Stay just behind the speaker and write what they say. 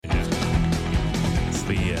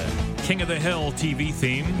the King of the Hill TV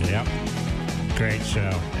theme. Yep. Great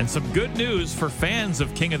show. And some good news for fans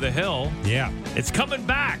of King of the Hill. Yeah. It's coming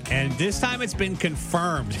back. And this time it's been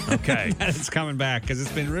confirmed. Okay. That it's coming back because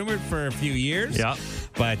it's been rumored for a few years. Yeah.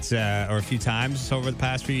 But, or a few times over the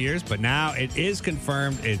past few years. But now it is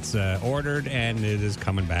confirmed. It's ordered and it is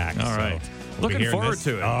coming back. All right. Looking forward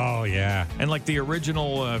to it. Oh, yeah. And like the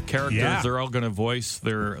original characters, they're all going to voice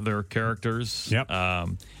their characters. Yep.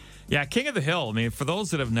 Yeah, King of the Hill. I mean, for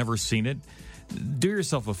those that have never seen it, do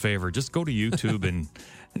yourself a favor. Just go to YouTube and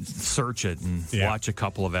search it and watch a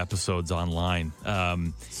couple of episodes online.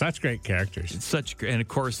 Such great characters. And of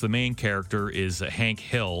course, the main character is Hank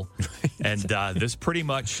Hill. And this pretty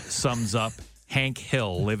much sums up Hank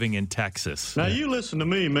Hill living in Texas. Now, you listen to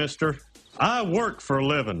me, mister. I work for a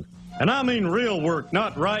living. And I mean real work,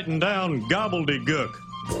 not writing down gobbledygook.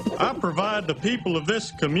 I provide the people of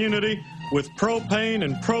this community with propane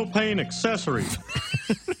and propane accessories.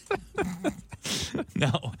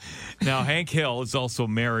 Now, Hank Hill is also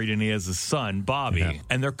married and he has a son, Bobby,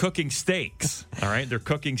 and they're cooking steaks. All right, they're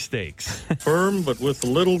cooking steaks. Firm, but with a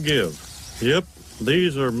little give. Yep,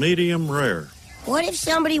 these are medium rare. What if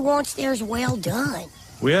somebody wants theirs well done?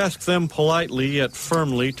 We ask them politely yet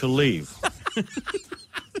firmly to leave.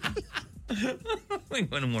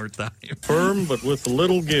 One more time. Firm, but with a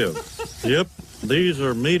little give. Yep, these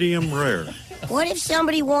are medium rare. What if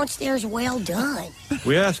somebody wants theirs well done?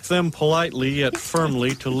 We ask them politely yet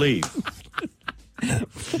firmly to leave.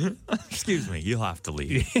 Excuse me, you'll have to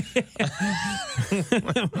leave.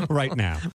 Right now.